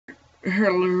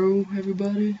Hello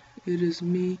everybody, it is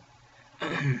me,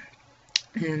 and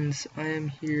I am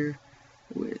here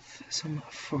with some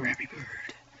flappy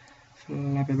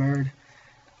bird,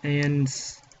 and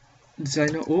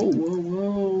Zino.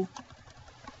 Whoa.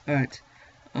 Alright,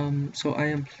 so I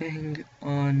am playing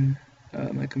on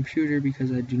my computer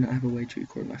because I do not have a way to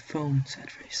record my phone, sad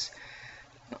face.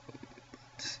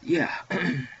 Yeah,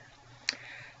 I'm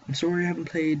sorry I haven't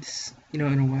played, in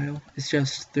a while. It's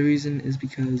just, the reason is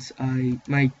because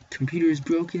my computer is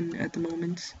broken at the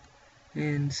moment,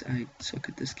 and I suck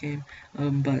at this game,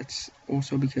 but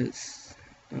also because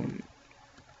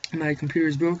my computer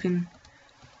is broken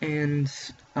and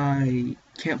I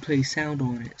can't play sound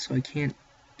on it, so I can't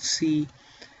see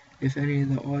if any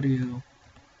of the audio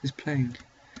is playing.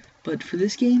 But for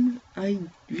this game, I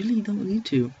really don't need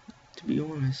to be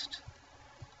honest,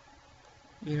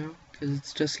 because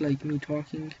it's just like me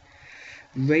talking,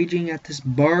 raging at this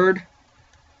bird.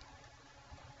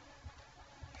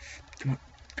 Come on,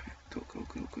 go.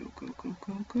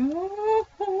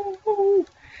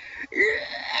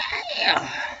 Yeah.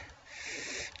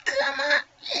 Come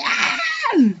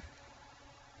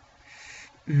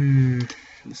on.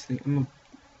 This thing, I'm gonna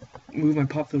move my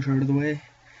pop filter out of the way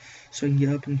so I can get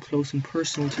up and close and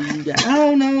personal to you guys.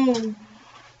 Oh no!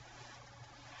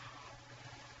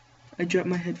 I dropped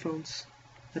my headphones.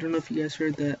 I don't know if you guys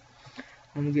heard that.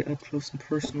 I'm gonna get up close and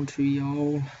personal to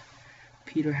y'all.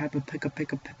 Peter, have a pick up,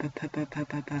 because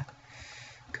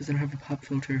I don't have a pop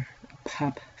filter.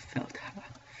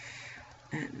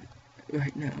 And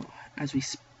right now, as we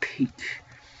speak,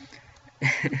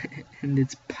 and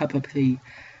it's pretty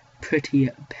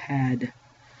pad.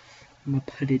 I'm gonna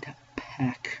put it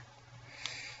back.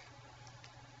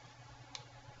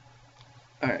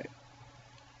 Alright,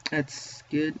 that's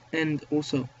good. And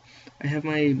also, I have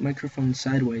my microphone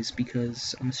sideways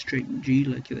because I'm a straight G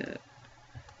like that.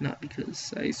 Not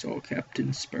because I saw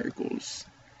Captain Sparkles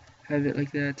have it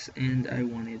like that, and I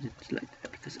wanted it like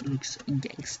that because it looks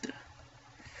gangsta.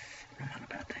 I'm not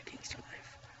about that gangster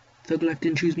life. Thug Life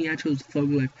didn't choose me, I chose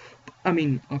Thug Life. I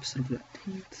mean, opposite of that.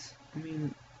 I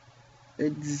mean, the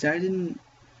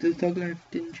Thug Life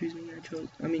didn't choose me, I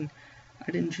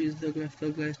didn't choose Thug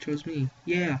Life chose me.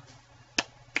 Yeah.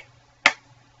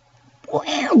 Wow!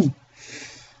 I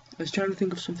was trying to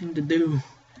think of something to do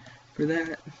for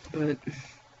that, but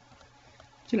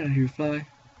get out of here, fly.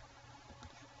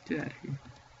 Get out of here.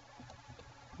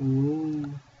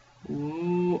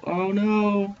 Whoa. Oh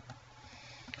no!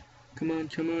 Come on.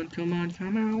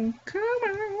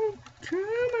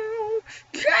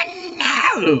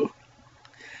 No!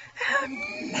 Oh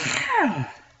no!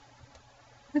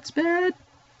 That's bad.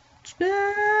 It's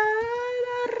bad.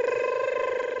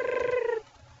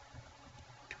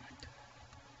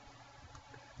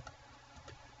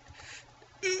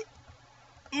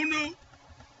 Oh no!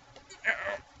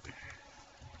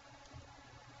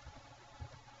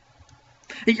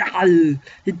 Y'all,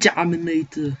 the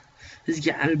Dominator is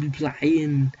gonna be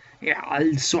playing.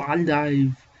 Y'all, Swan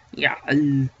Dive.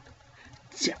 Y'all,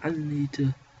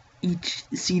 Dominator.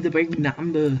 See the big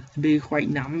number, the big white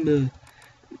number.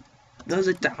 Those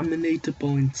are Dominator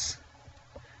points.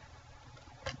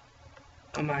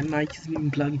 Oh, my mic isn't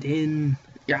even plugged in.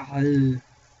 Y'all.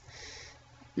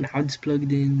 Now it's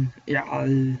plugged in.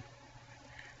 Y'all.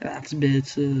 That's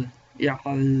better.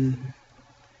 Y'all.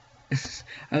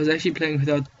 I was actually playing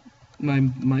without my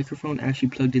microphone actually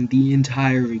plugged in the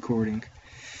entire recording.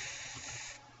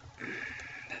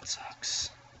 That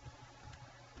sucks.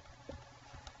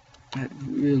 That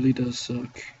really does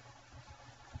suck.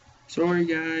 Sorry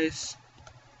guys.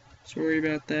 Sorry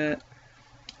about that.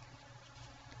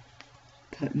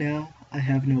 But now I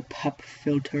have no pop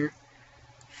filter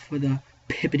for the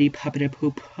pippity poppity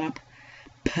poop pop.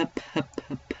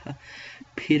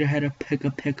 Peter had a pick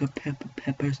up peppers.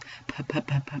 I'm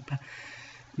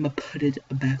gonna put it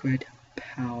back right.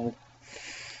 Pow.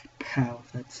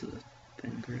 That's a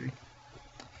thing, right?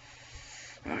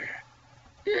 Okay.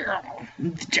 Yeah.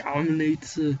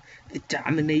 The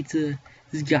Dominator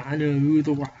is gonna rule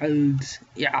the world.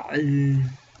 Yeah. I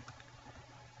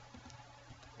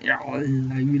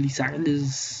really suck at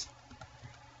this.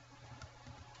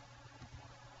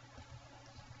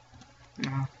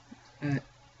 Alright,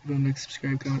 go like,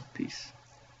 subscribe, comment, peace.